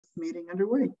meeting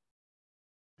underway.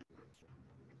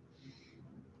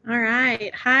 All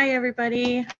right. Hi,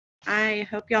 everybody. I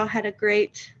hope y'all had a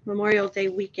great Memorial Day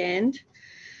weekend.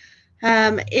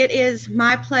 It is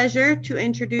my pleasure to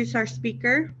introduce our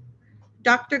speaker.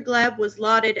 Dr. Gleb was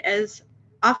lauded as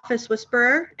office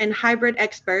whisperer and hybrid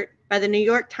expert by the New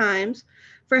York Times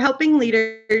for helping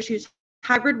leaders use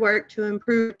hybrid work to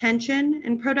improve retention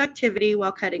and productivity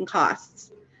while cutting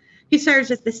costs. He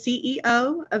serves as the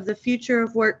CEO of the Future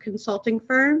of Work consulting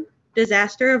firm,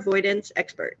 Disaster Avoidance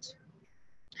Experts.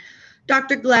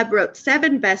 Dr. Gleb wrote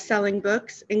 7 best-selling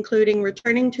books, including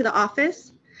Returning to the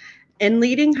Office and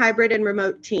Leading Hybrid and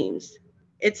Remote Teams.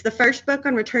 It's the first book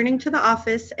on returning to the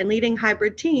office and leading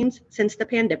hybrid teams since the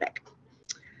pandemic.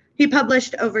 He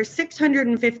published over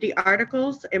 650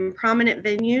 articles in prominent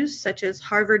venues such as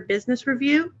Harvard Business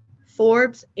Review,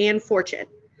 Forbes, and Fortune.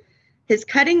 His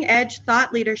cutting-edge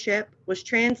thought leadership was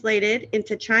translated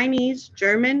into Chinese,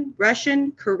 German,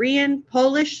 Russian, Korean,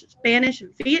 Polish, Spanish,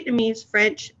 Vietnamese,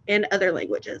 French, and other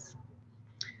languages.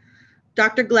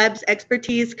 Dr. Gleb's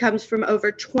expertise comes from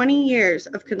over 20 years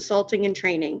of consulting and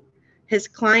training. His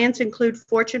clients include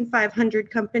Fortune 500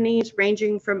 companies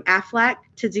ranging from Aflac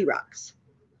to Xerox.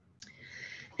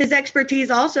 His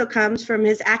expertise also comes from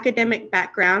his academic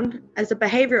background as a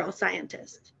behavioral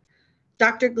scientist.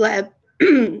 Dr. Gleb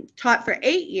taught for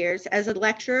 8 years as a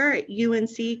lecturer at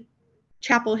UNC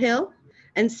Chapel Hill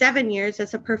and 7 years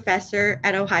as a professor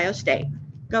at Ohio State.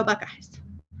 Go Buckeyes.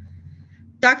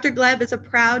 Dr. Gleb is a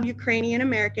proud Ukrainian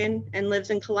American and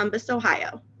lives in Columbus,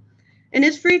 Ohio. In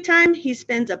his free time, he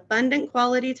spends abundant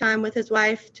quality time with his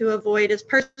wife to avoid his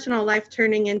personal life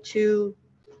turning into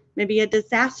maybe a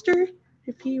disaster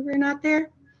if he were not there.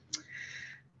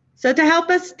 So to help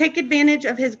us take advantage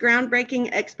of his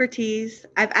groundbreaking expertise,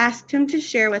 I've asked him to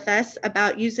share with us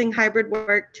about using hybrid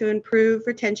work to improve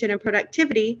retention and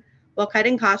productivity while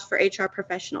cutting costs for HR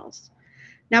professionals.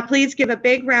 Now, please give a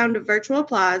big round of virtual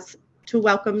applause to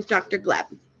welcome Dr. Gleb.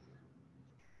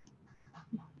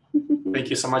 Thank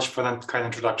you so much for that kind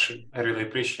introduction. I really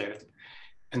appreciate it.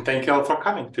 And thank you all for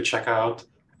coming to check out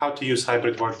how to use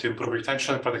hybrid work to improve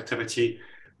retention and productivity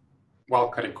while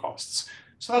cutting costs.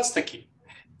 So that's the key.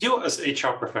 You as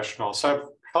HR professionals have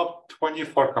helped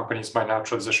 24 companies by now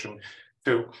transition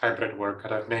to hybrid work,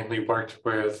 and I've mainly worked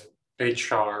with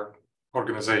HR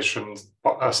organizations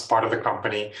as part of the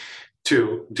company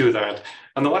to do that.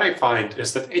 And what I find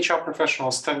is that HR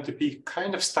professionals tend to be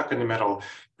kind of stuck in the middle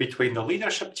between the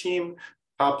leadership team,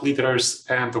 top leaders,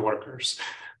 and the workers.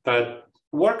 That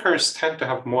workers tend to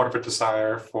have more of a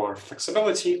desire for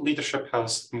flexibility. Leadership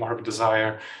has more of a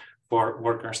desire for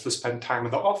workers to spend time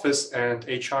in the office, and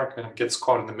HR kind of gets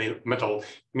caught in the middle,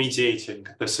 mediating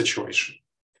the situation.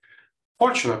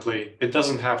 Fortunately, it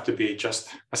doesn't have to be just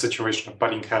a situation of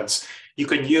butting heads. You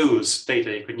can use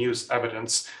data, you can use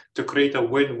evidence to create a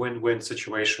win-win-win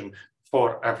situation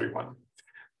for everyone.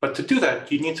 But to do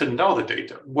that, you need to know the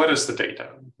data. What is the data?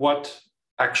 What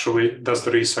actually does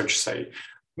the research say?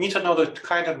 You need to know the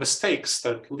kind of mistakes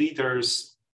that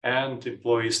leaders and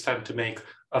employees tend to make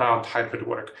around hybrid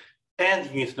work. And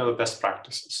you need to know the best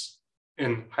practices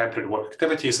in hybrid work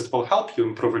activities that will help you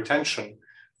improve retention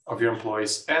of your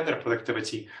employees and their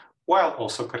productivity while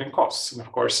also cutting costs. And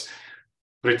of course,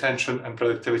 retention and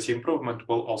productivity improvement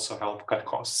will also help cut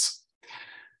costs.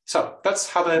 So that's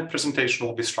how the presentation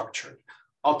will be structured.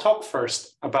 I'll talk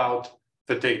first about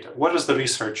the data. What does the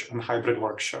research on hybrid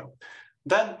work show?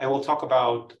 Then I will talk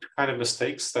about the kind of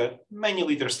mistakes that many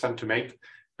leaders tend to make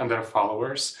and their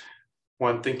followers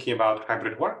when thinking about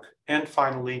hybrid work. And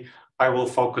finally, I will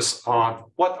focus on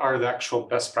what are the actual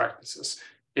best practices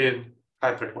in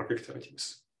hybrid work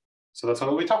activities. So that's what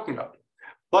we'll be talking about.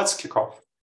 Let's kick off.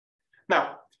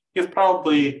 Now, you've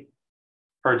probably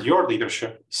heard your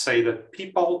leadership say that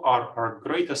people are our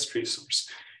greatest resource.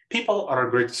 People are our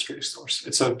greatest resource.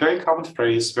 It's a very common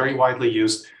phrase, very widely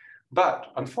used,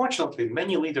 but unfortunately,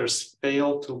 many leaders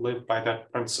fail to live by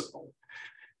that principle.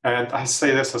 And I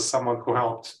say this as someone who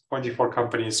helped 24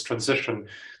 companies transition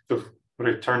to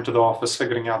return to the office,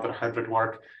 figuring out their hybrid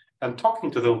work, and talking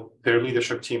to their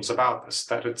leadership teams about this,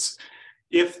 that it's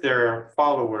if their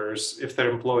followers, if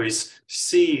their employees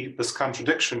see this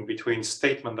contradiction between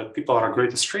statement that people are our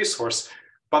greatest resource,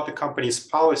 but the company's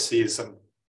policies and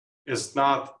is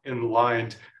not in line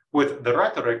with the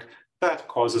rhetoric, that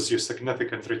causes you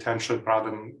significant retention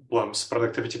problems,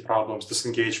 productivity problems,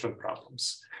 disengagement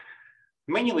problems.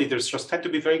 Many leaders just tend to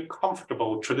be very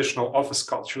comfortable with traditional office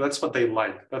culture. That's what they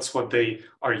like. That's what they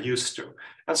are used to.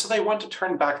 And so they want to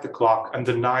turn back the clock and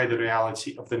deny the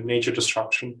reality of the major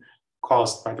disruption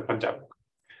caused by the pandemic.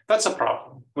 That's a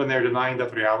problem when they're denying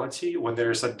that reality, when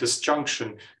there's a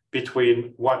disjunction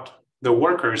between what the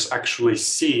workers actually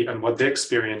see and what they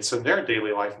experience in their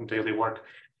daily life and daily work,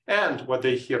 and what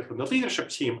they hear from the leadership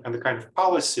team and the kind of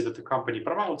policy that the company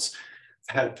promotes,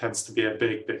 that tends to be a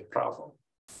big, big problem.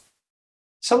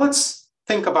 So let's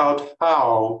think about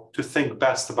how to think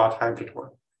best about hybrid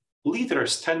work.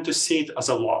 Leaders tend to see it as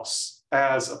a loss,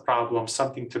 as a problem,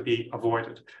 something to be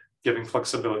avoided, giving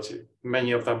flexibility.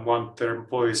 Many of them want their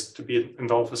employees to be in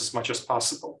the office as much as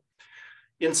possible.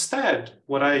 Instead,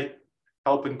 what I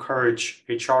help encourage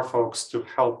HR folks to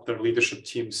help their leadership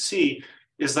team see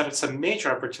is that it's a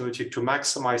major opportunity to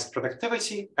maximize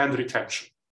productivity and retention.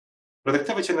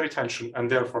 Productivity and retention, and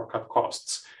therefore cut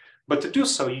costs. But to do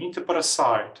so, you need to put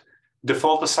aside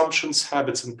default assumptions,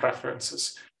 habits, and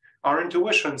preferences. Our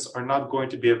intuitions are not going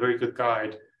to be a very good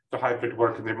guide to hybrid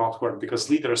work and remote work because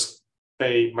leaders,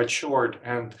 they matured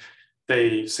and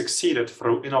they succeeded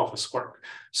through in-office work.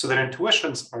 So their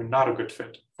intuitions are not a good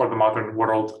fit for the modern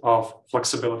world of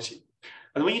flexibility.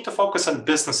 And we need to focus on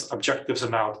business objectives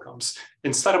and outcomes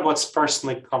instead of what's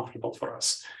personally comfortable for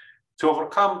us. To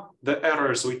overcome the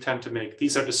errors we tend to make,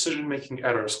 these are decision-making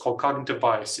errors called cognitive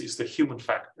biases, the human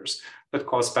factors that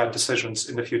cause bad decisions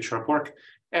in the future of work,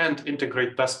 and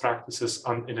integrate best practices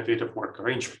on innovative work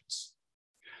arrangements.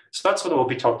 So that's what we'll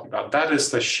be talking about. That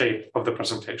is the shape of the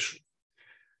presentation.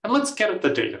 And let's get at the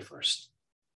data first.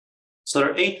 So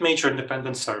there are 8 major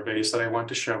independent surveys that I want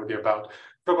to share with you about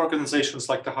from organizations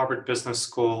like the Harvard Business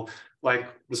School, like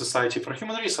the Society for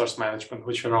Human Resource Management,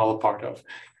 which we're all a part of,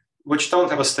 which don't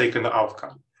have a stake in the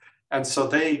outcome. And so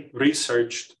they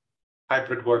researched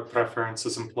hybrid work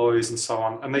preferences, employees, and so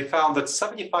on. And they found that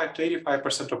 75 to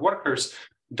 85% of workers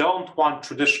don't want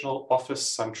traditional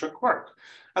office-centric work.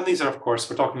 And these are, of course,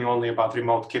 we're talking only about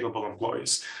remote capable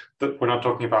employees. We're not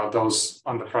talking about those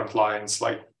on the front lines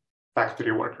like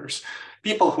factory workers.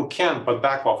 People who can, but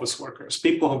back office workers,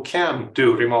 people who can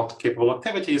do remote capable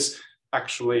activities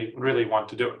actually really want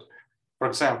to do it. For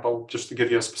example, just to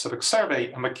give you a specific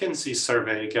survey, a McKinsey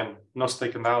survey, again, no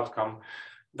stake in the outcome,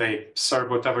 they serve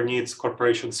whatever needs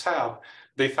corporations have.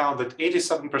 They found that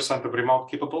 87% of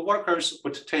remote capable workers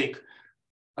would take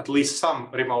at least some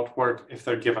remote work if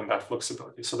they're given that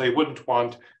flexibility. So they wouldn't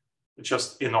want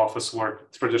just in-office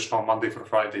work, traditional Monday through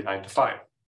Friday, 9 to 5.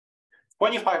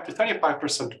 25 to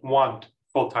 35% want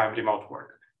full-time remote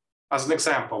work. As an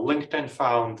example, LinkedIn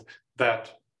found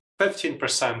that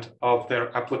 15% of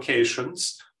their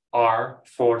applications are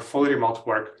for fully remote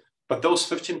work, but those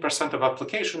 15% of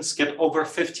applications get over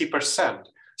 50%.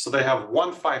 So they have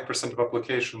 15% of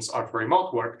applications are for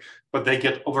remote work, but they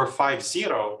get over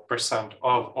 50%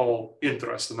 of all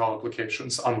interest in all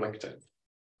applications on LinkedIn.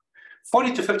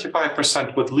 40 to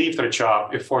 55% would leave their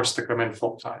job if forced to come in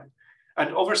full-time.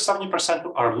 And over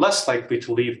 70% are less likely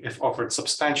to leave if offered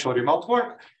substantial remote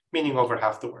work, meaning over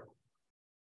half the work.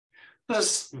 This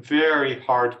is very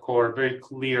hardcore, very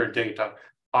clear data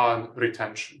on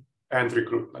retention and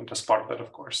recruitment as part of that,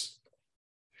 of course.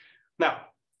 Now,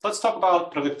 let's talk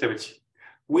about productivity.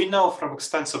 We know from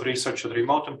extensive research that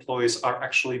remote employees are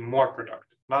actually more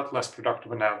productive, not less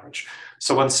productive on average.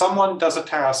 So when someone does a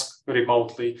task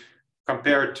remotely,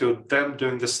 compared to them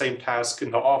doing the same task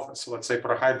in the office, so let's say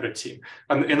for a hybrid team,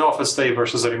 an in-office day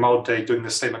versus a remote day doing the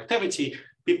same activity,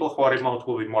 people who are remote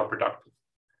will be more productive.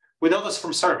 We know this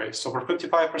from surveys. Over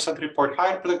 55% report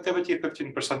higher productivity,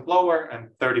 15% lower, and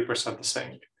 30% the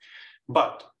same.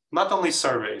 But not only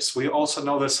surveys, we also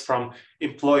know this from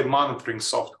employee monitoring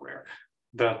software.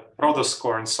 The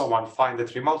Rhodoscore and so on find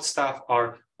that remote staff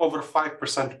are over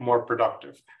 5% more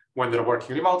productive when they're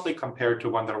working remotely compared to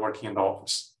when they're working in the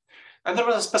office. And there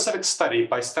was a specific study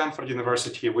by Stanford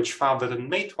University which found that in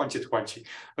May 2020,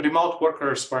 remote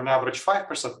workers were on average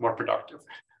 5% more productive.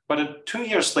 But 2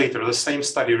 years later, the same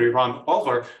study rerun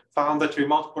over found that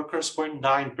remote workers were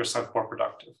 9% more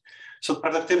productive. So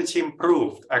productivity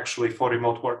improved actually for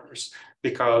remote workers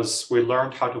because we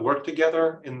learned how to work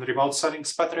together in remote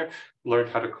settings better, learned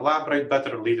how to collaborate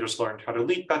better, leaders learned how to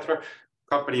lead better.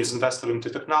 Companies invested into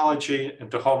technology,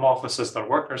 into home offices, their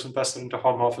workers invested into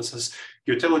home offices,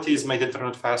 utilities made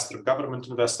internet faster, government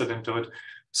invested into it.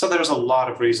 So there's a lot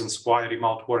of reasons why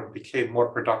remote work became more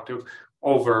productive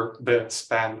over the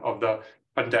span of the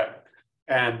pandemic.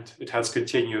 And it has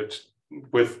continued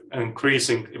with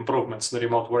increasing improvements in the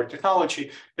remote work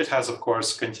technology. It has, of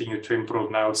course, continued to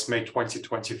improve. Now it's May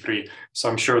 2023, so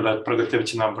I'm sure that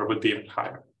productivity number would be even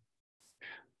higher.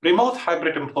 Remote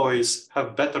hybrid employees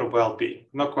have better well-being,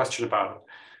 no question about it.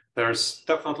 There's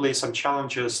definitely some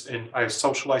challenges in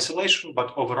social isolation,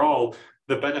 but overall,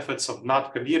 the benefits of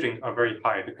not commuting are very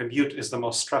high. The commute is the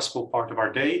most stressful part of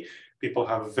our day. People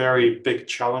have very big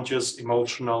challenges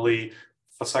emotionally,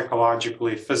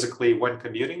 psychologically, physically when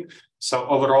commuting. So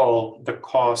overall, the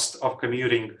cost of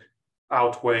commuting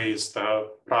outweighs the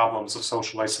problems of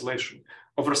social isolation.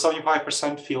 Over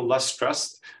 75% feel less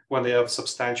stressed when they have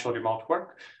substantial remote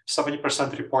work.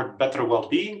 70% report better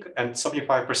well-being, and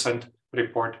 75%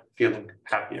 report feeling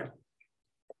happier.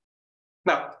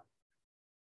 Now,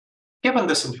 given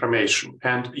this information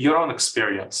and your own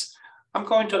experience, I'm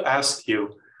going to ask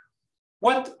you,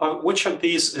 which of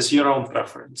these is your own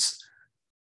preference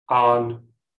on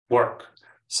work?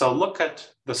 So look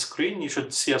at the screen. You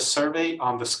should see a survey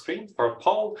on the screen for a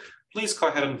poll. Please go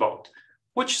ahead and vote.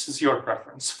 Which is your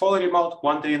preference? Fully remote,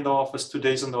 1 day in the office, 2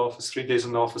 days in the office, 3 days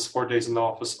in the office, 4 days in the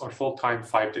office, or full-time,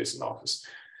 5 days in the office?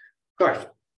 Go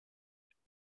ahead.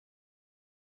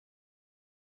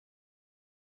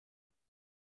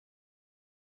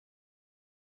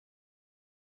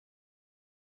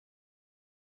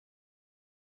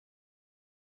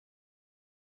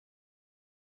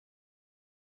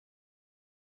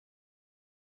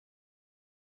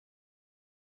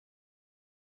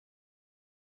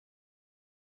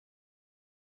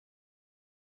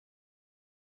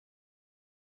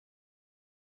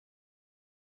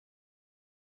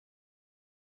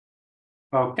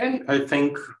 Okay, I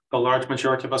think the large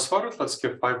majority of us voted. Let's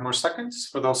give 5 more seconds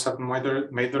for those who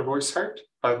haven't made their voice heard.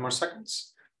 5 more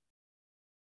seconds.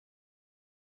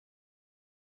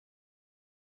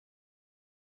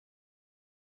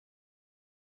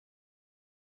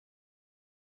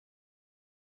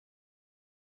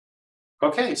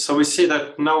 Okay, so we see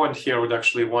that no one here would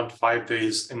actually want 5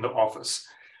 days in the office.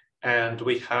 And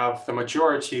we have the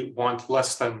majority want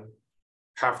less than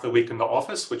half the week in the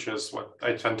office, which is what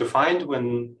I tend to find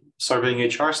when surveying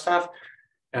HR staff.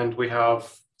 And we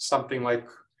have something like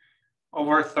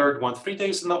over a third want 3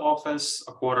 days in the office,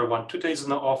 a quarter want 2 days in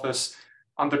the office,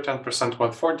 under 10%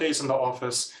 want 4 days in the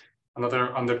office,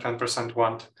 another under 10%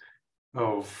 want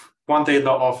 1 day in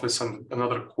the office, and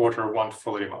another quarter want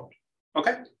fully remote.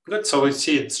 Okay, good. So we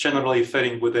see it's generally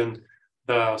fitting within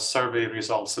the survey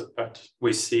results that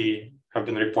we see have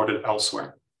been reported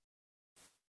elsewhere.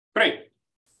 Great.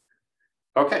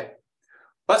 Okay,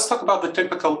 let's talk about the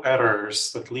typical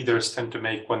errors that leaders tend to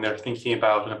make when they're thinking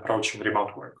about and approaching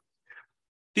remote work.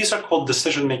 These are called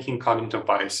decision-making cognitive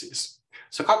biases.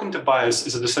 So cognitive bias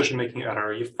is a decision-making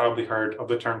error. You've probably heard of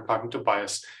the term cognitive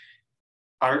bias.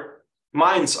 Our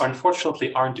minds,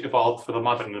 unfortunately, aren't evolved for the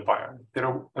modern environment.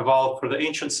 They're evolved for the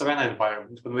ancient savanna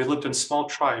environment when we lived in small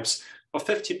tribes of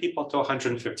 50 people to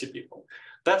 150 people.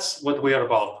 That's what we are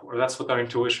evolved for. That's what our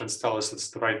intuitions tell us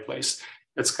is the right place.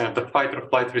 It's kind of the fight or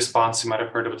flight response. You might have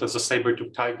heard of it as a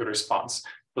saber-toothed tiger response.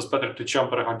 It was better to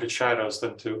jump at 100 shadows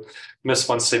than to miss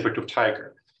one saber-toothed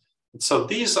tiger. And so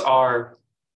these are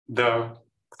the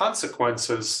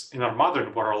consequences in our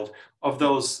modern world of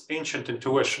those ancient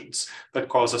intuitions that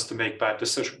cause us to make bad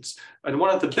decisions. And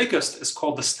one of the biggest is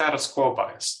called the status quo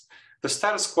bias. The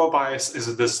status quo bias is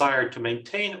a desire to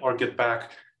maintain or get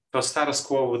back to a status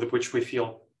quo with which we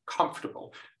feel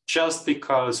comfortable, just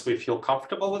because we feel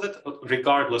comfortable with it,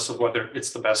 regardless of whether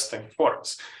it's the best thing for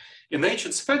us. In the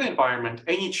ancient savanna environment,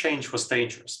 any change was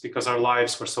dangerous because our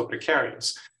lives were so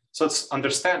precarious. So it's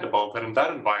understandable that in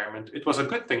that environment, it was a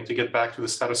good thing to get back to the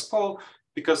status quo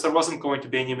because there wasn't going to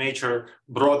be any major,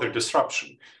 broader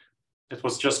disruption. It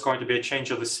was just going to be a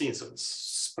change of the seasons,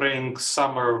 spring,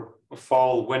 summer,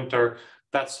 fall, winter,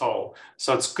 that's all.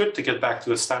 So it's good to get back to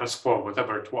the status quo,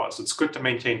 whatever it was. It's good to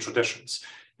maintain traditions.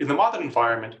 In the modern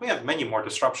environment, we have many more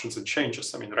disruptions and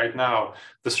changes. I mean, right now,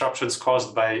 disruptions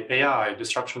caused by AI,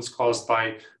 disruptions caused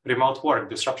by remote work,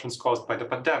 disruptions caused by the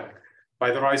pandemic, by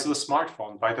the rise of the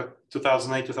smartphone, by the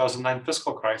 2008-2009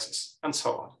 fiscal crisis, and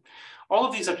so on. All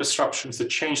of these are disruptions that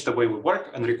change the way we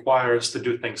work and require us to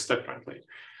do things differently.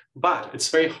 But it's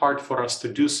very hard for us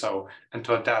to do so and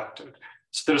to adapt to it.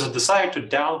 So there's a desire to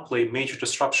downplay major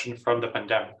disruption from the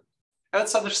pandemic. And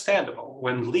it's understandable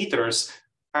when leaders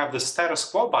have the status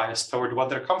quo bias toward what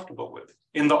they're comfortable with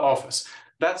in the office.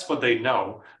 That's what they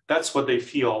know. That's what they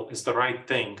feel is the right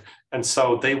thing. And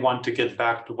so they want to get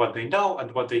back to what they know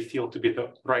and what they feel to be the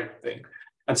right thing.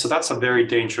 And so that's a very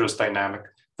dangerous dynamic.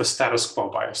 The status quo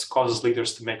bias causes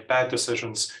leaders to make bad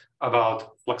decisions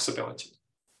about flexibility.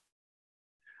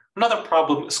 Another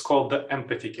problem is called the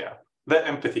empathy gap. The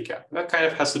empathy gap, that kind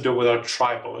of has to do with our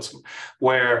tribalism,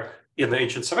 where in the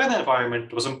ancient savanna environment,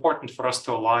 it was important for us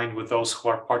to align with those who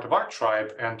are part of our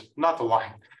tribe and not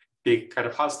align, be kind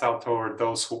of hostile toward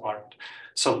those who aren't.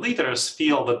 So leaders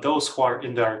feel that those who are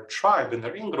in their tribe, in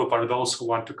their in-group, are those who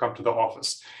want to come to the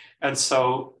office. And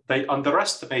so they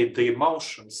underestimate the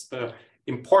emotions, the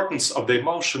importance of the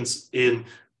emotions in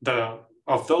the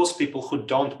of those people who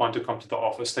don't want to come to the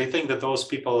office. They think that those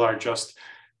people are just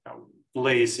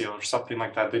lazy or something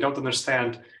like that. They don't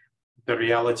understand the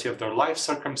reality of their life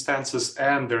circumstances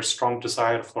and their strong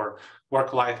desire for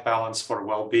work-life balance, for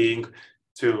well-being,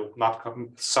 to not come.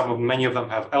 Many of them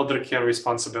have elder care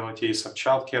responsibilities, have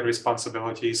childcare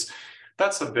responsibilities.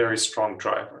 That's a very strong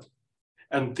driver.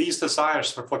 And these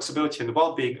desires for flexibility and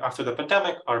well-being after the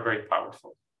pandemic are very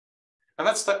powerful. And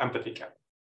that's the empathy gap.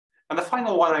 And the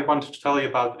final one I wanted to tell you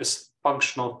about is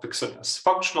functional fixedness.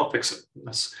 Functional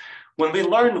fixedness. When we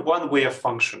learn one way of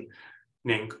functioning,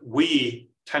 we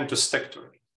tend to stick to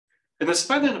it. In the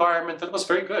SPED environment, that was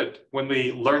very good. When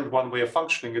we learned one way of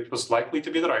functioning, it was likely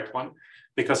to be the right one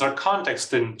because our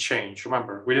context didn't change.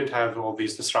 Remember, we didn't have all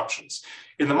these disruptions.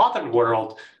 In the modern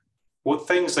world, what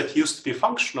things that used to be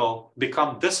functional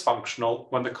become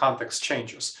dysfunctional when the context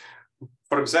changes.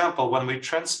 For example, when we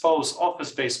transpose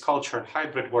office-based culture and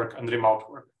hybrid work and remote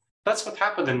work, that's what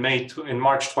happened in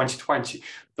March 2020.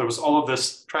 There was all of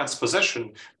this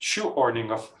transposition,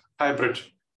 shoehorning of hybrid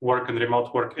work and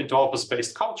remote work into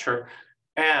office-based culture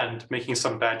and making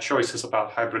some bad choices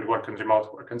about hybrid work and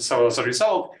remote work. And so as a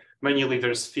result, many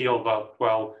leaders feel that,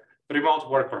 well, remote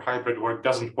work or hybrid work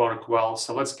doesn't work well,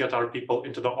 so let's get our people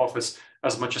into the office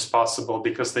as much as possible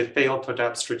because they fail to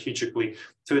adapt strategically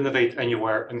to innovate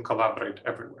anywhere and collaborate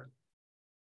everywhere.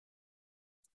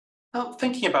 Now,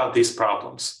 thinking about these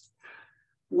problems,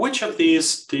 which of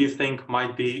these do you think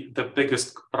might be the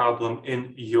biggest problem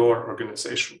in your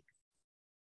organization?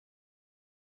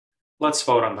 Let's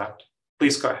vote on that.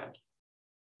 Please go ahead.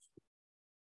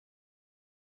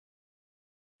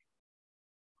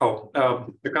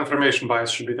 Oh, the confirmation bias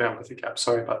should be the empathy gap.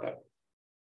 Sorry about that.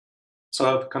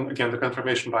 So again, the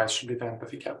confirmation bias should be the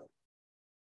empathy gap.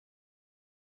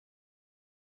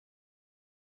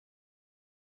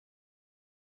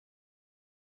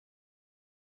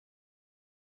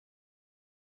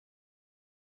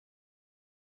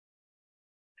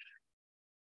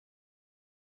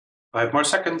 Five more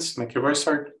seconds, make your voice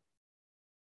heard.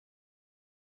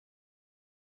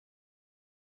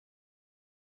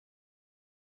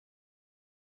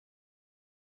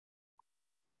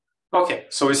 Okay,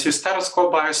 so we see status quo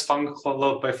bias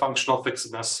followed by functional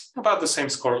fixedness, about the same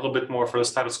score, a little bit more for the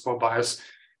status quo bias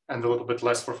and a little bit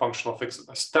less for functional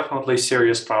fixedness. Definitely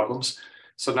serious problems.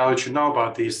 So now that you know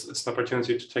about these, it's an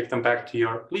opportunity to take them back to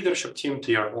your leadership team,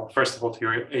 to your, well, first of all, to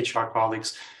your HR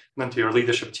colleagues, and then to your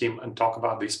leadership team and talk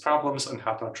about these problems and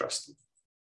how to address them.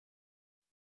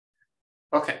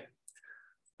 Okay,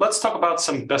 let's talk about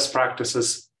some best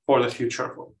practices for the future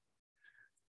of work.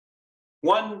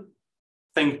 One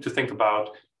thing to think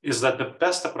about is that the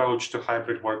best approach to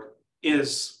hybrid work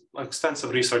is,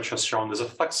 extensive research has shown, is a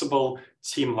flexible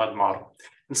team-led model.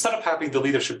 Instead of having the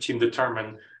leadership team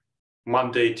determine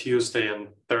Monday, Tuesday, and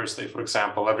Thursday, for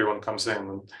example, everyone comes in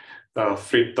and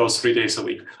those 3 days a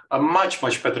week, a much,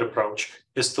 much better approach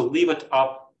is to leave it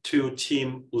up to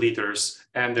team leaders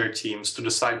and their teams to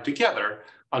decide together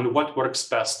on what works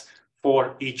best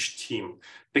for each team,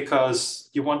 because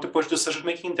you want to push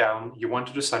decision-making down, you want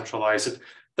to decentralize it,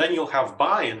 then you'll have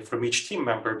buy-in from each team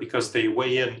member because they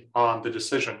weigh in on the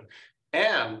decision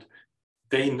and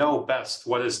they know best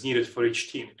what is needed for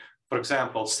each team. For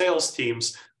example, sales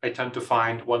teams, I tend to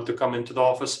find, want to come into the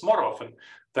office more often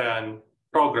than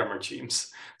programmer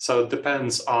teams. So it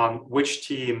depends on which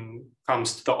team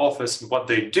comes to the office and what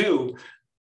they do,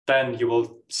 then you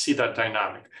will see that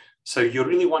dynamic. So you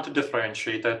really want to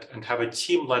differentiate that and have a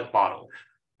team-led model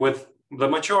with the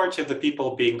majority of the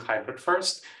people being hybrid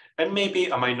first and maybe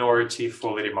a minority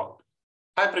fully remote.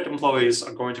 Hybrid employees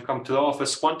are going to come to the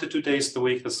office 1 to 2 days a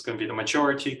week. This is going to be the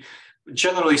majority.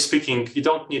 Generally speaking, you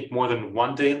don't need more than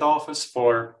 1 day in the office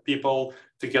for people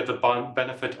to get the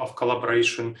benefit of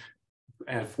collaboration,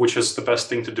 which is the best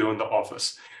thing to do in the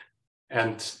office.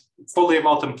 And fully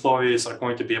remote employees are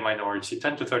going to be a minority,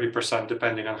 10 to 30%,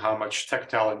 depending on how much tech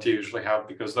talent you usually have,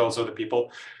 because those are the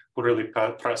people who really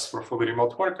press for fully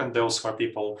remote work, and those are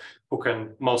people who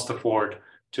can most afford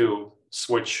to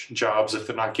switch jobs if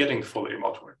they're not getting fully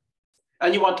remote work.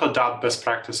 And you want to adopt best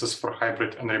practices for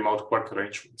hybrid and remote work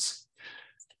arrangements.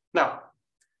 Now,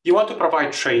 you want to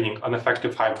provide training on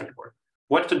effective hybrid work,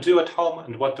 what to do at home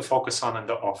and what to focus on in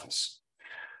the office.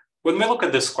 When we look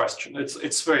at this question,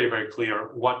 it's very, very clear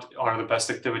what are the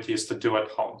best activities to do at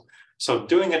home. So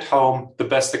doing at home, the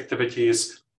best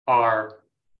activities are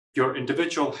your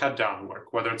individual head-down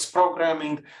work, whether it's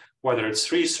programming, whether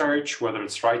it's research, whether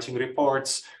it's writing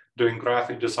reports, doing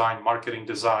graphic design, marketing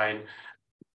design,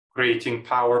 creating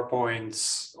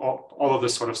PowerPoints, all of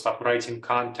this sort of stuff, writing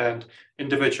content,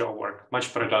 individual work,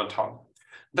 much better done at home.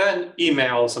 Then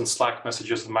emails and Slack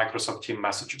messages and Microsoft Teams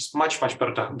messages, much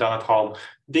better done at home.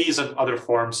 These and other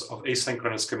forms of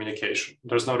asynchronous communication.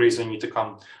 There's no reason you need to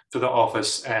come to the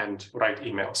office and write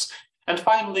emails. And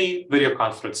finally, video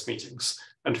conference meetings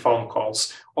and phone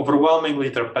calls. Overwhelmingly,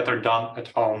 they're better done at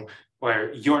home,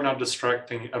 where you're not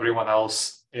distracting everyone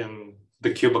else in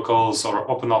the cubicles or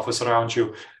open office around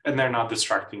you, and they're not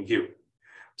distracting you.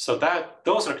 So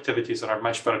those are activities that are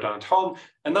much better done at home,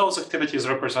 and those activities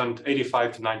represent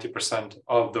 85 to 90%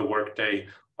 of the workday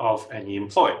of any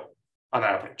employee on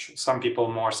average. Some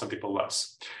people more, some people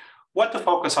less. What to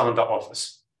focus on in the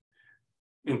office?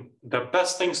 The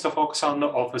best things to focus on in the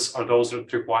office are those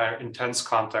that require intense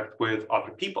contact with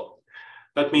other people.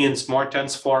 That means more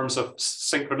intense forms of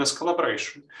synchronous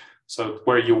collaboration. So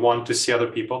where you want to see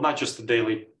other people, not just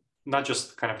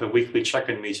kind of the weekly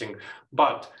check-in meeting,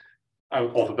 but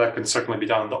although that can certainly be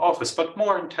done in the office, but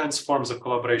more intense forms of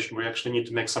collaboration where you actually need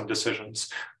to make some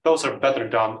decisions. Those are better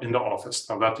done in the office,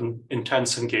 now that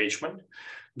intense engagement.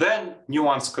 Then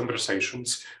nuanced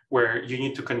conversations where you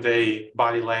need to convey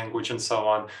body language and so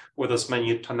on with as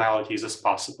many tonalities as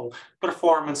possible.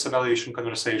 Performance evaluation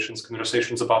conversations,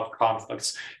 conversations about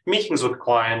conflicts, meetings with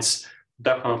clients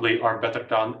definitely are better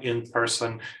done in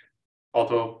person,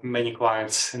 although many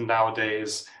clients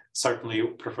nowadays certainly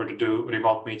prefer to do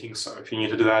remote meetings. So if you need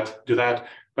to do that, do that.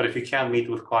 But if you can meet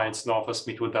with clients in the office,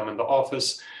 meet with them in the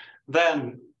office.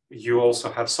 Then you also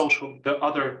have the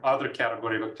other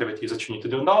category of activities that you need to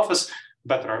do in the office.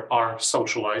 Better are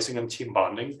socializing and team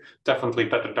bonding, definitely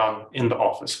better done in the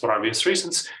office for obvious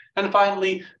reasons. And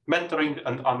finally, mentoring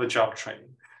and on-the-job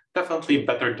training, definitely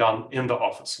better done in the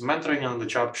office. Mentoring and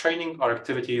on-the-job training are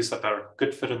activities that are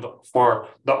good fit for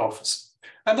the office.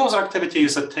 And those are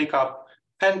activities that take up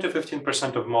 10 to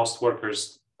 15% of most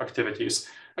workers' activities.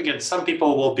 Again, some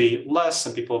people will be less,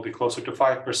 some people will be closer to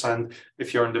 5%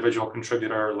 if you're an individual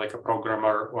contributor, like a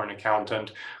programmer or an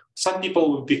accountant. Some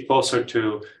people will be closer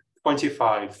to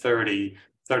 25, 30,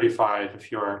 35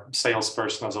 if you're a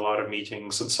salesperson, has a lot of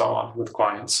meetings and so on with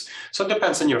clients. So it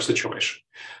depends on your situation.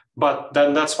 But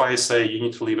then that's why I say you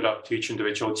need to leave it up to each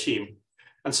individual team.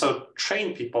 And so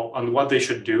train people on what they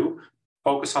should do,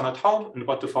 focus on at home, and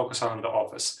what to focus on in the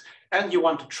office. And you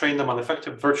want to train them on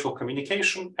effective virtual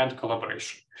communication and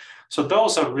collaboration. So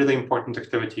those are really important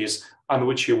activities on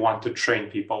which you want to train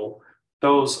people.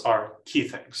 Those are key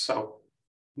things. So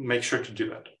make sure to do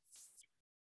that.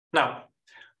 Now,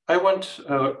 I want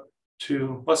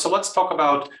let's talk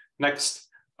about next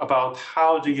about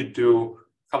how do you do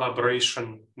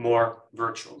collaboration more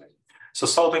virtually. So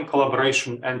solving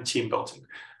collaboration and team building.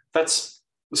 That's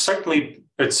certainly,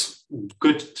 it's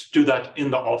good to do that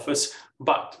in the office,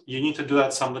 but you need to do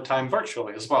that some of the time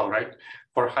virtually as well, right?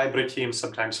 For hybrid teams,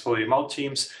 sometimes fully remote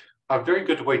teams, a very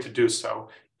good way to do so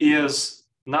is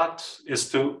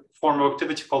to form an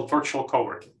activity called virtual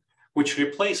co-working, which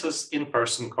replaces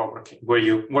in-person co-working, where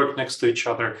you work next to each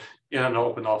other in an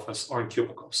open office or in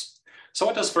cubicles. So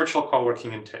what does virtual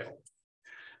co-working entail?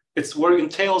 It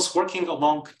entails working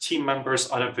along team members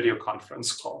on a video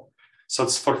conference call. So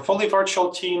it's for fully virtual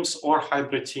teams or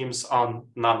hybrid teams on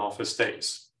non-office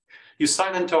days. You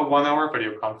sign into a 1-hour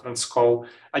video conference call,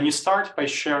 and you start by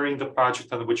sharing the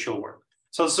project on which you'll work.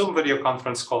 So Zoom video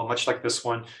conference call, much like this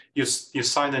one, you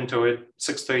sign into it,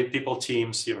 6 to 8 people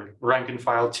teams, your rank and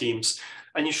file teams,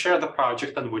 and you share the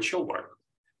project on which you'll work.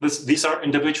 These are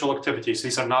individual activities.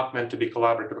 These are not meant to be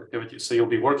collaborative activities. So you'll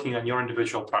be working on your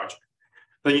individual project.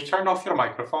 Then you turn off your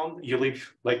microphone, you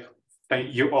leave, like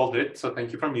you all did, so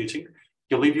thank you for muting.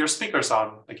 You leave your speakers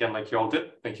on, again, like you all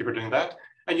did, thank you for doing that,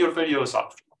 and your video is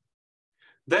off.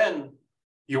 Then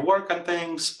you work on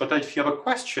things, but if you have a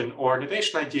question or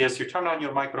innovation ideas, you turn on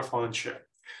your microphone and share.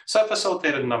 So I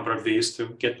facilitated a number of these to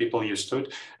get people used to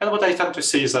it. And what I tend to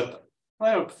see is that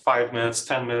 5 minutes,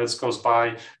 10 minutes goes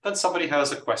by, then somebody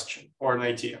has a question or an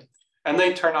idea, and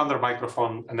they turn on their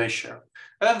microphone and they share.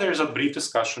 And then there's a brief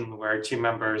discussion where team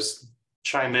members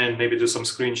chime in, maybe do some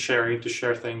screen sharing to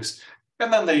share things,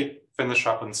 and then they finish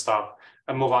up and stop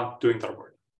and move on doing their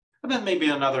work. And then maybe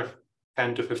another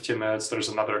 10 to 15 minutes, there's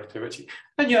another activity.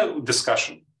 And you have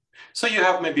discussion. So you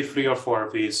have maybe 3 or 4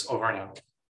 of these over an hour.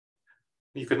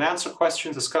 You can answer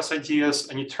questions, discuss ideas,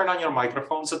 and you turn on your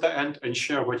microphones at the end and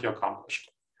share what you accomplished.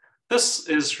 This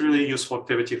is really a useful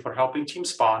activity for helping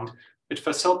teams bond. It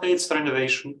facilitates their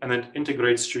innovation and it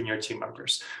integrates junior team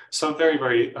members. So very,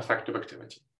 very effective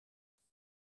activity.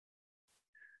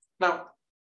 Now,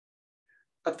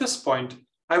 at this point,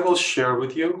 I will share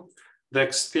with you the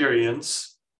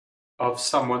experience of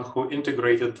someone who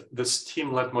integrated this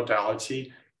team-led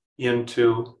modality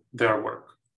into their work.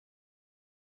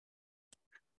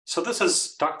 So this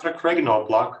is Dr. Craig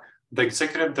Knobloch, the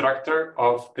executive director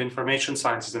of the Information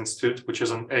Sciences Institute, which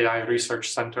is an AI research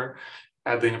center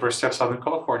at the University of Southern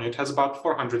California. It has about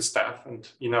 400 staff, and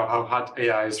you know how hot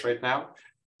AI is right now.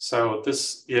 So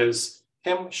this is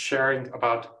him sharing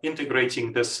about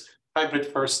integrating this hybrid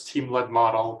first team-led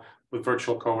model with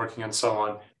virtual co-working and so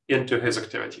on into his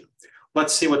activity.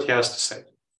 Let's see what he has to say.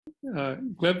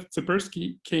 Gleb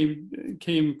Zabersky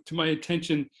came to my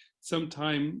attention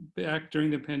sometime back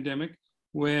during the pandemic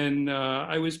when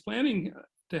I was planning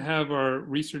to have our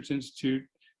research institute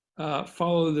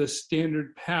follow the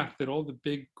standard path that all the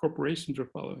big corporations are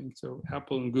following. So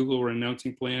Apple and Google were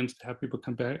announcing plans to have people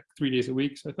come back 3 days a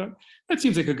week. So I thought, that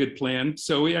seems like a good plan.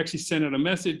 So we actually sent out a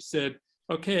message, said,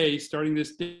 okay, starting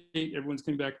this date, everyone's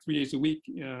coming back 3 days a week,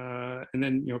 and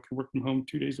then can work from home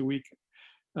 2 days a week.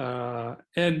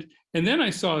 And then I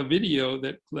saw a video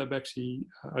that Gleb actually,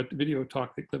 a video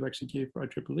talk that Gleb actually gave for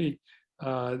IEEE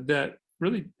that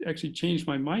really actually changed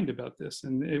my mind about this.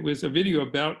 And it was a video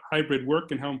about hybrid work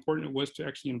and how important it was to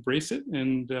actually embrace it.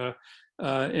 And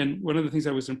one of the things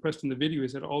I was impressed in the video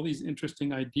is that all these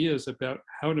interesting ideas about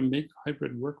how to make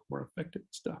hybrid work more effective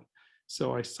and stuff.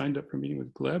 So I signed up for a meeting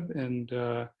with Gleb and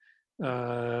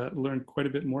learned quite a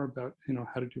bit more about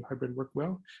how to do hybrid work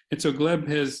well. And so Gleb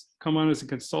has come on as a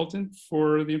consultant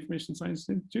for the Information Science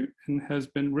Institute and has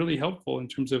been really helpful in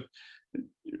terms of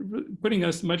putting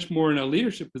us much more in a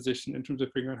leadership position in terms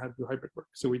of figuring out how to do hybrid work.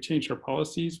 So we changed our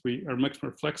policies. We are much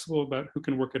more flexible about who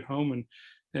can work at home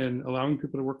and allowing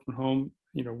people to work from home,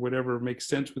 whatever makes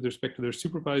sense with respect to their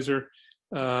supervisor,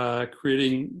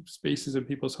 creating spaces in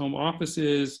people's home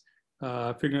offices,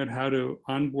 figuring out how to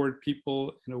onboard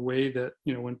people in a way that,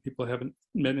 when people haven't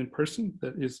met in person,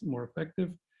 that is more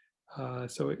effective.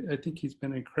 So I think he's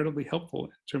been incredibly helpful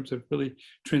in terms of really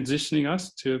transitioning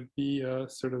us to be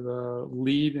sort of a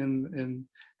lead in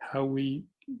how we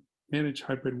manage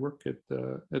hybrid work at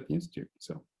the Institute.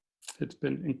 So it's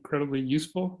been incredibly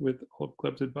useful with all of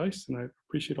Gleb's advice, and I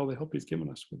appreciate all the help he's given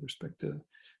us with respect to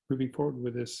moving forward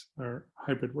with our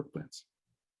hybrid work plans.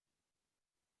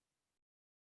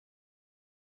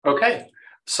 Okay,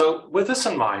 so with this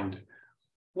in mind,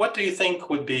 what do you think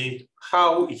would be,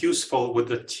 how useful would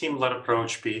the team-led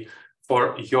approach be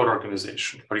for your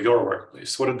organization, for your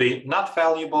workplace? Would it be not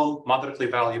valuable, moderately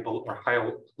valuable, or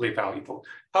highly valuable?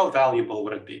 How valuable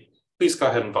would it be? Please go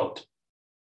ahead and vote.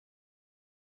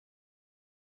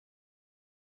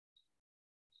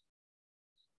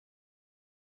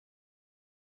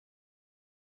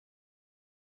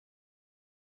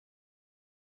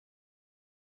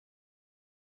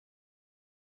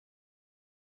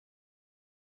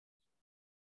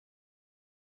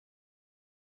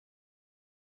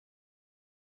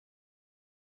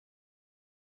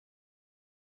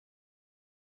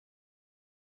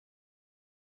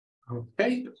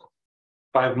 Okay,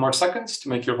 5 more seconds to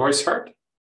make your voice heard.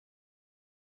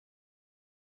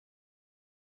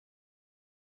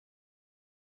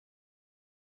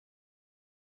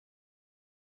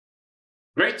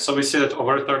 Great, so we see that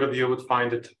over a third of you would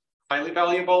find it highly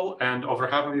valuable and over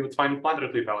half of you would find it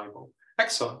moderately valuable.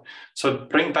 Excellent. So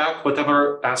bring back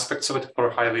whatever aspects of it. For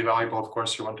highly valuable, of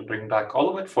course, you want to bring back all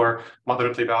of it. For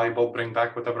moderately valuable, bring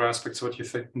back whatever aspects of it you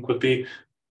think would be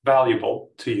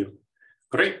valuable to you.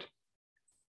 Great.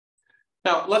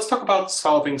 Now, let's talk about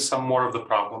solving some more of the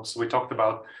problems. We talked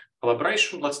about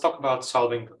collaboration. Let's talk about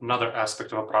solving another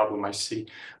aspect of a problem I see: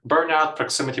 burnout,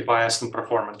 proximity bias, and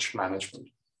performance management.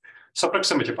 So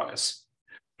proximity bias.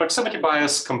 Proximity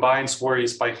bias combines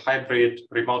worries by hybrid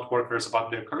remote workers about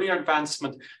their career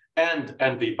advancement and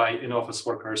envy by in-office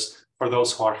workers for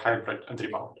those who are hybrid and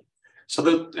remote. So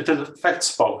it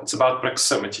affects both. It's about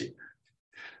proximity.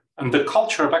 And the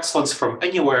culture of excellence from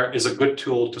anywhere is a good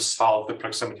tool to solve the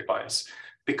proximity bias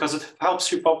because it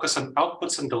helps you focus on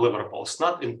outputs and deliverables,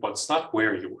 not inputs, not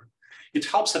where you were. It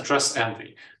helps address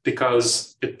envy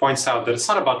because it points out that it's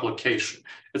not about location.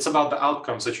 It's about the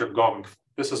outcomes that you're going for.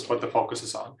 This is what the focus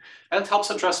is on. And it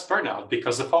helps address burnout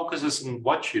because the focus is on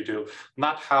what you do,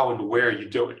 not how and where you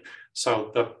do it.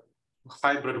 So the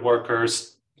hybrid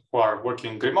workers who are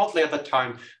working remotely at that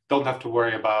time don't have to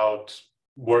worry about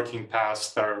working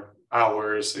past their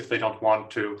hours if they don't want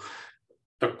to.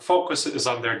 The focus is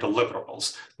on their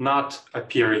deliverables, not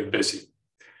appearing busy.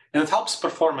 And it helps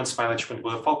performance management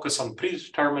with a focus on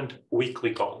predetermined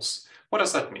weekly goals. What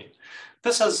does that mean?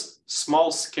 This is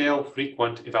small-scale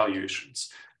frequent evaluations.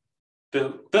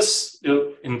 This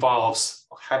involves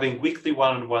having weekly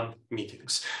one-on-one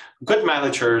meetings. Good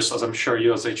managers, as I'm sure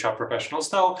you as HR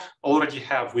professionals know, already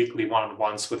have weekly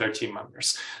one-on-ones with their team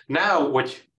members. Now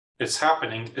what is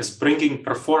happening is bringing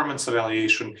performance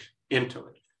evaluation into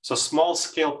it. So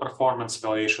small-scale performance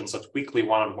evaluations at weekly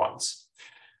one-on-ones.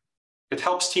 It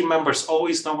helps team members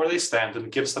always know where they stand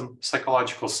and gives them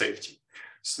psychological safety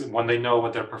when they know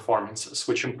what their performance is,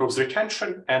 which improves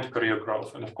retention and career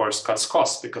growth, and of course cuts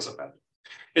costs because of that.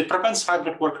 It prevents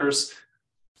hybrid workers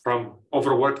from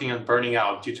overworking and burning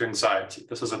out due to anxiety.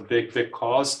 This is a big, big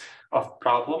cause of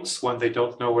problems when they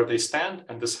don't know where they stand,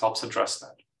 and this helps address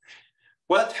that.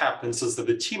 What happens is that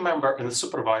the team member and the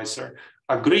supervisor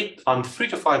agreed on 3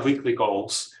 to 5 weekly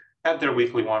goals at their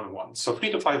weekly one-on-one. So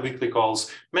 3 to 5 weekly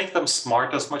goals, make them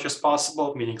SMART as much as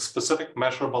possible, meaning specific,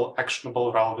 measurable,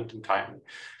 actionable, relevant, and timely.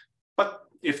 But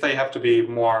if they have to be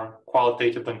more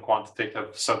qualitative than quantitative,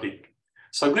 so be it.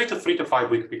 So agree to 3 to 5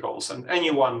 weekly goals, and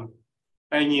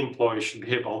any employee should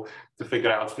be able to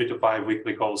figure out 3 to 5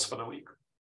 weekly goals for the week.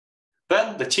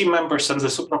 Then the team member sends a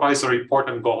supervisor report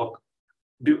and goal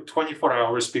 24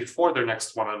 hours before their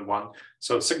next one-on-one.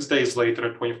 So 6 days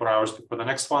later, 24 hours before the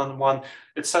next one-on-one,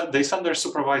 they send their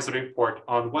supervisor report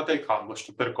on what they accomplished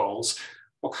with their goals,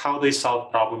 how they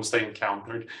solved problems they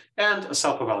encountered, and a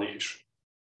self-evaluation.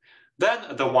 Then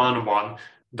the one-on-one,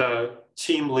 the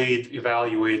team lead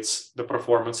evaluates the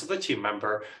performance of the team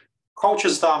member,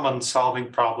 coaches them on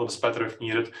solving problems better if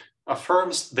needed,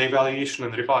 affirms the evaluation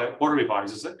and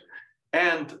revises it,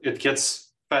 and it gets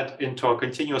fed into a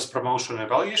continuous promotion and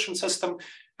evaluation system,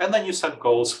 and then you set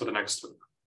goals for the next week.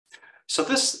 So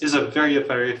this is a very,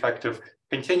 very effective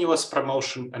continuous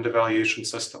promotion and evaluation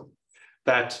system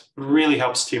that really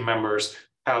helps team members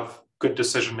have good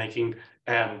decision-making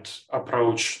and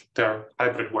approach their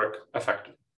hybrid work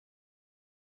effectively.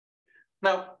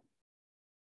 Now,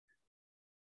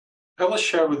 I will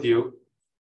share with you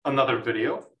another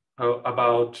video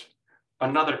about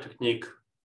another technique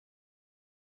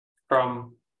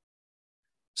from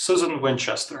Susan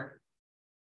Winchester.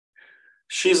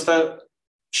 She's the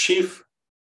Chief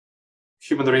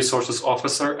Human Resources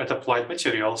Officer at Applied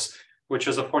Materials, which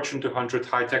is a Fortune 200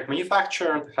 high-tech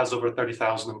manufacturer that has over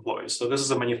 30,000 employees. So this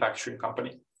is a manufacturing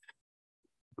company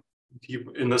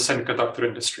in the semiconductor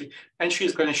industry. And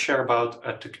she's going to share about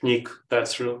a technique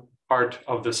that's real part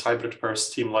of this hybrid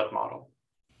first team-led model.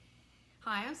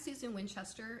 Hi, I'm Susan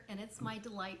Winchester, and it's my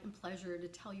delight and pleasure to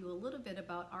tell you a little bit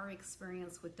about our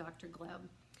experience with Dr. Gleb.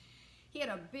 He had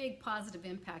a big positive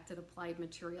impact at Applied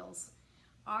Materials.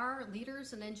 Our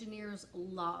leaders and engineers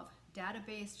love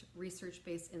data-based,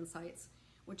 research-based insights,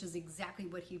 which is exactly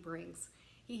what he brings.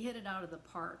 He hit it out of the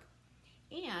park.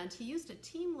 And he used a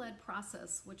team-led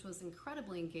process, which was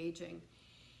incredibly engaging.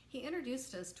 He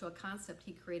introduced us to a concept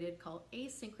he created called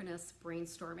asynchronous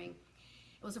brainstorming.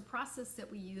 It was a process that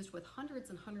we used with hundreds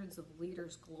and hundreds of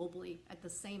leaders globally at the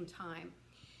same time.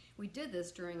 We did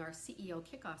this during our CEO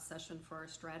kickoff session for our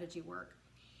strategy work.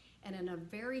 And in a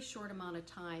very short amount of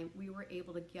time, we were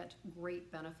able to get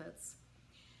great benefits.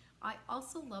 I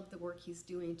also love the work he's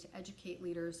doing to educate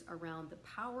leaders around the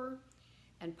power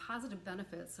and positive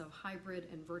benefits of hybrid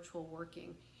and virtual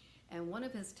working. And one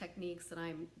of his techniques that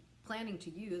I'm planning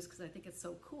to use, because I think it's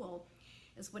so cool,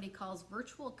 is what he calls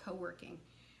virtual co-working,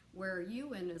 where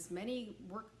you and as many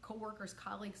co-workers,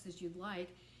 colleagues as you'd like,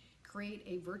 create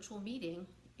a virtual meeting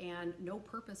and no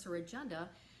purpose or agenda,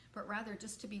 but rather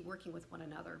just to be working with one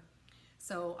another.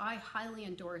 So I highly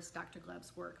endorse Dr.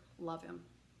 Gleb's work. Love him.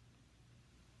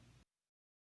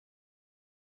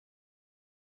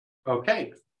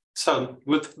 Okay, so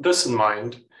with this in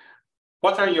mind,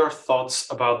 what are your thoughts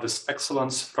about this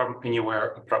excellence from anywhere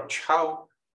approach? How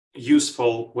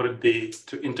useful would it be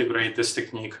to integrate this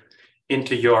technique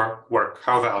into your work?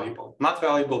 How valuable? Not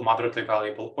valuable, moderately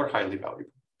valuable, or highly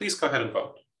valuable? Please go ahead and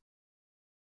vote.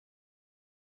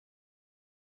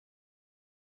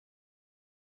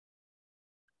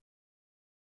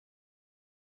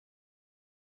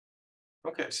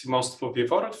 Okay, so most of you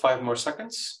voted. 5 more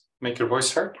seconds. Make your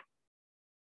voice heard.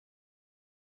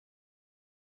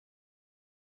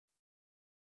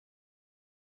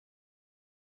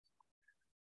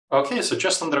 Okay, so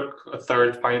just under a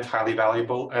third find it highly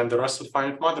valuable, and the rest would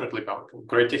find it moderately valuable.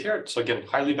 Great to hear. So again,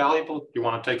 highly valuable, you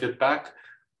want to take it back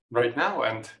right now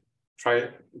and try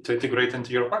to integrate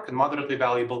into your work, and moderately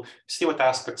valuable, see what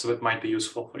aspects of it might be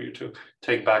useful for you to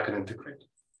take back and integrate.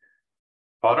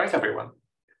 All right, everyone.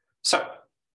 So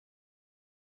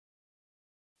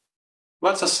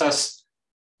let's assess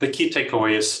the key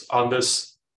takeaways on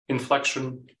this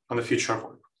inflection on the future of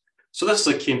work. So this is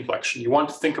a key inflection. You want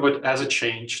to think of it as a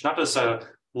change, not as a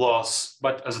loss,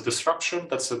 but as a disruption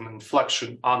that's an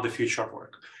inflection on the future of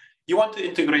work. You want to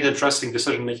integrate addressing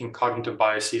decision-making cognitive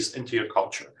biases into your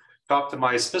culture to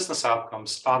optimize business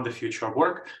outcomes on the future of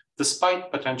work, despite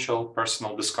potential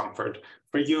personal discomfort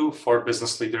for you, for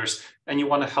business leaders, and you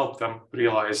want to help them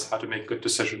realize how to make good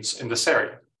decisions in this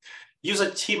area. Use a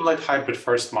team-led hybrid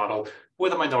first model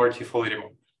with a minority fully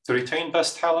remote to retain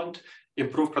best talent,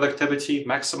 improve productivity,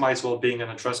 maximize well-being,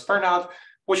 and address burnout,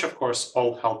 which of course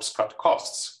all helps cut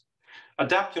costs.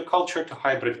 Adapt your culture to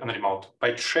hybrid and remote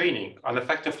by training on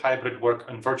effective hybrid work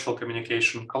and virtual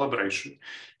communication collaboration.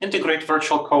 Integrate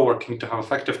virtual co-working to have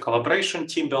effective collaboration,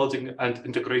 team building, and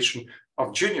integration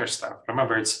of junior staff.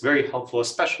 Remember, it's very helpful,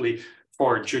 especially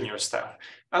for junior staff.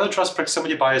 And address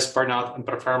proximity bias, burnout, and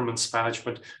performance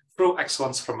management through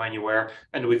excellence from anywhere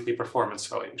and weekly performance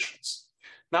evaluations.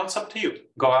 Now it's up to you.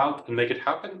 Go out and make it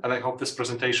happen, and I hope this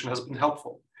presentation has been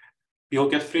helpful. You'll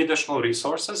get 3 additional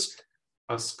resources: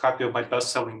 a copy of my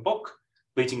best-selling book,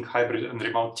 Leading Hybrid and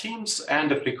Remote Teams,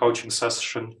 and a free coaching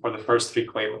session for the first 3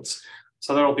 claimants.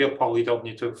 So there will be a poll. You don't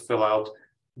need to fill out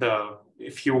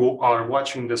if you are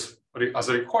watching this as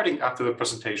a recording after the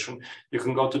presentation, you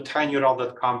can go to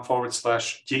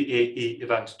tinyurl.com/DAE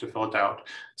event to fill it out.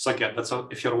 So again,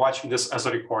 if you're watching this as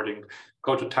a recording,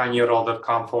 go to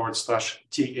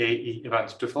tinyurl.com/DAE event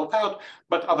to fill it out.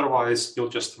 But otherwise,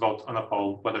 you'll just vote on a poll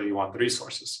whether you want the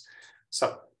resources. So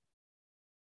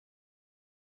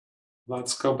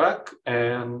let's go back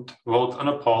and vote on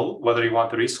a poll whether you want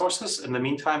the resources. In the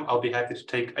meantime, I'll be happy to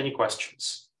take any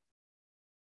questions.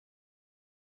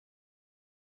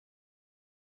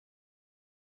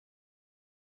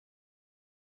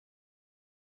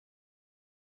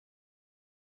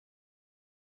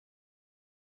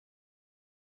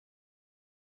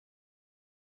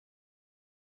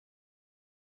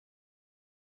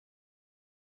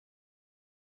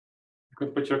 You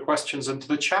can put your questions into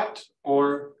the chat,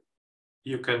 or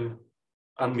you can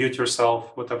unmute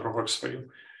yourself, whatever works for you.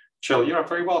 Jill, you're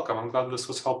very welcome. I'm glad this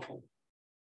was helpful.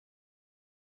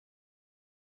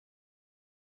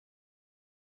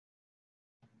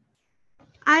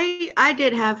 I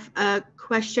did have a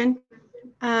question.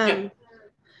 Yeah.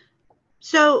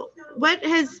 So what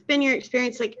has been your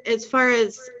experience like as far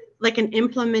as like an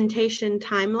implementation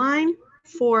timeline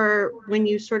for when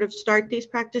you sort of start these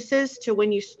practices to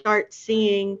when you start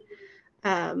seeing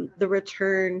the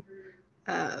return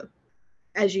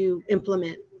as you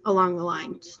implement along the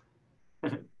lines?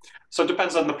 So it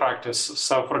depends on the practice.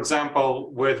 So for example,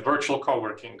 with virtual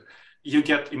co-working, you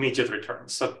get immediate returns.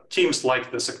 So teams like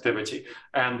this activity,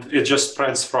 and it just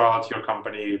spreads throughout your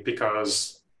company because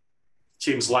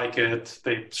teams like it.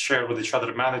 They share with each other.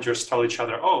 Managers tell each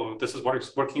other, oh, this is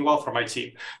working well for my team.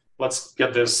 Let's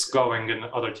get this going in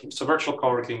other teams. So virtual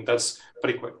co-working, that's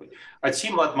pretty quickly. A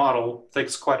team-led model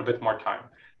takes quite a bit more time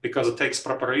because it takes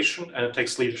preparation and it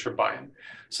takes leadership buy-in.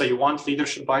 So you want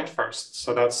leadership buy-in first.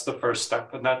 So that's the first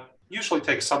step. And that usually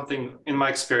takes something, in my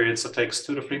experience, it takes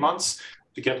 2 to 3 months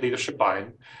to get leadership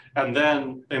buy-in. And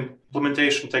then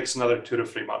implementation takes another 2 to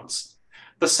 3 months.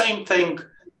 The same thing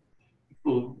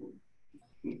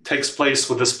takes place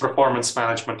with this performance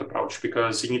management approach,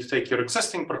 because you need to take your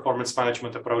existing performance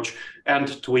management approach and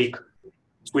tweak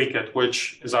it, which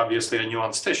is obviously a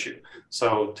nuanced issue. So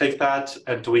take that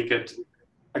and tweak it.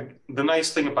 The nice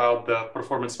thing about the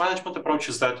performance management approach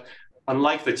is that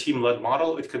unlike the team-led model,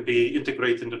 it can be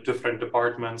integrated into different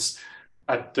departments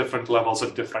at different levels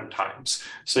at different times.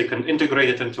 So you can integrate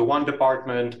it into one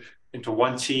department, into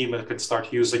one team, and can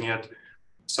start using it.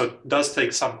 So it does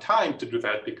take some time to do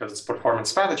that because it's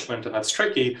performance management and that's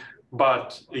tricky, but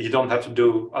you don't have to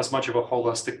do as much of a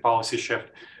holistic policy shift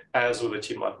as with a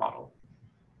team-led model.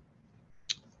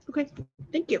 Okay,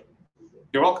 thank you.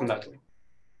 You're welcome, Natalie.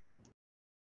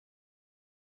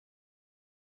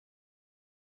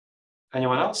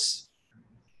 Anyone else?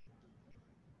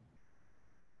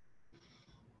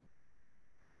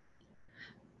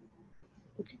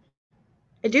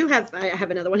 I have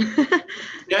another one.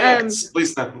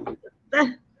 Please, Natalie.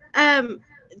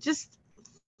 Just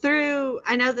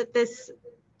I know that this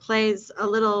plays a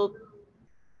little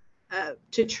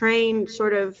to train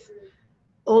sort of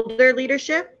older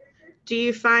leadership. Do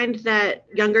you find that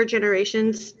younger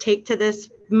generations take to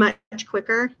this much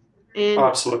quicker? Oh,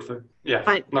 absolutely. Yeah,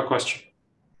 no question.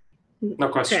 No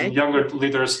question. Okay. Younger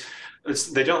leaders,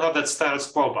 they don't have that status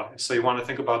quo bias. So you want to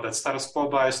think about that status quo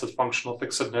bias, that functional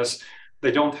fixedness.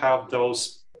 They don't have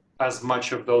as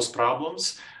much of those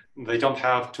problems. They don't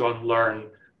have to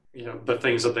unlearn, the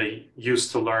things that they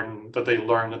used to learn, that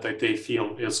they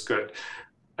feel is good.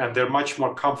 And they're much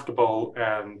more comfortable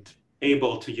and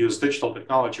able to use digital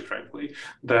technology, frankly,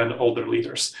 than older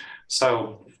leaders.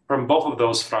 So from both of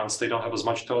those fronts, they don't have as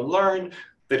much to unlearn.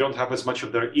 They don't have as much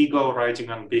of their ego riding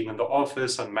on being in the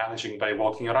office and managing by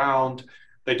walking around.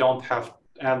 They don't have,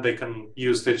 and they can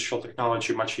use digital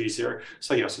technology much easier.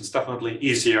 So yes, it's definitely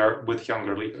easier with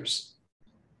younger leaders.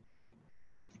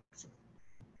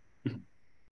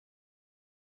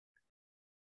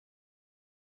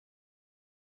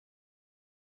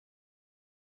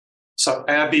 So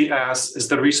Abby asks, is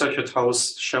the research it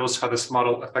hosts shows how this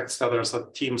model affects others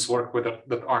that teams work with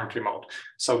that aren't remote?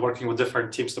 So working with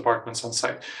different teams, departments on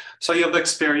site. So you have the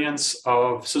experience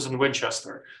of Susan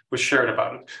Winchester, who shared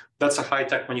about it. That's a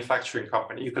high-tech manufacturing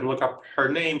company. You can look up her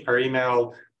name, her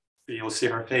email, you'll see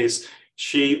her face.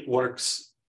 She's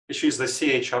the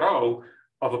CHRO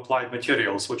of Applied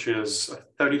Materials, which is a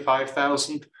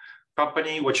 35,000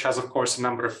 company, which has, of course, a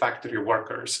number of factory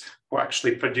workers who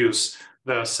actually produce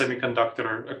the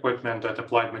semiconductor equipment that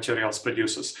Applied Materials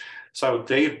produces. So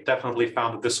they've definitely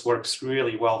found that this works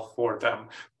really well for them,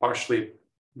 partially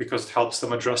because it helps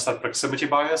them address that proximity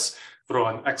bias through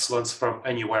an excellence from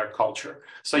anywhere culture.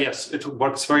 So yes, it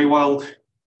works very well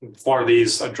for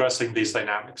addressing these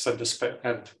dynamics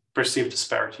and perceived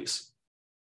disparities.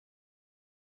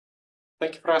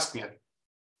 Thank you for asking it.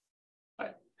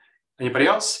 Right. Anybody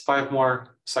else? 5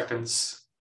 more seconds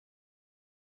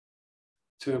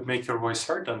to make your voice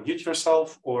heard. Unmute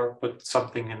yourself or put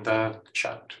something in the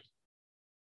chat.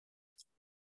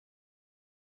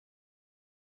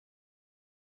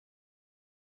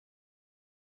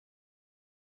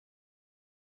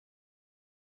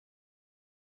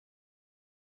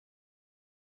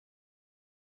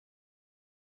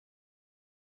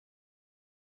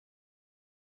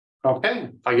 Okay,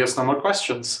 I guess no more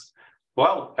questions.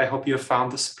 Well, I hope you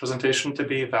found this presentation to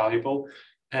be valuable,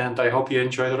 and I hope you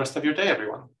enjoy the rest of your day,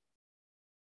 everyone.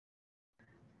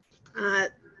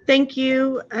 Thank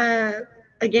you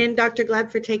again, Dr.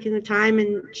 Gleb, for taking the time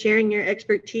and sharing your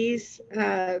expertise.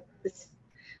 This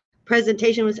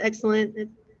presentation was excellent. It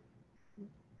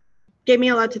gave me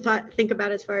a lot to think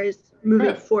about as far as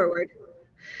moving forward.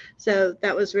 So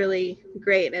that was really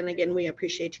great. And again, we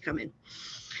appreciate you coming.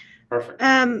 Perfect.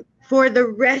 For the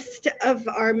rest of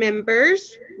our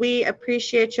members, we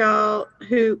appreciate y'all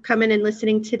who come in and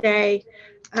listening today.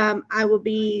 I will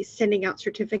be sending out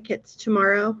certificates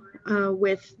tomorrow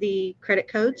with the credit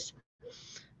codes.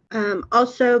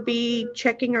 Also be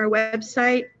checking our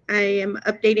website. I am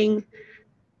updating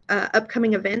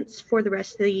upcoming events for the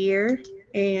rest of the year.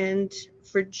 And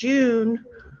for June,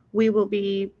 we will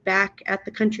be back at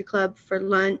the Country Club for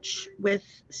lunch with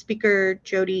speaker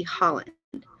Jody Holland.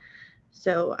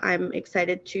 So I'm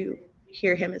excited to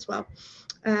hear him as well.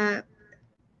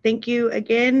 Thank you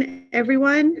again,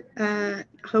 everyone.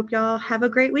 Hope y'all have a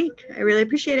great week. I really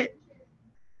appreciate it.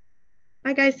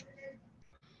 Bye, guys.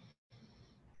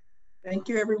 Thank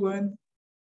you, everyone.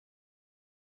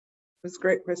 It was a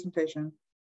great presentation.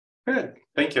 Good.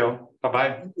 Thank you.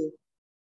 Bye-bye. Thank you.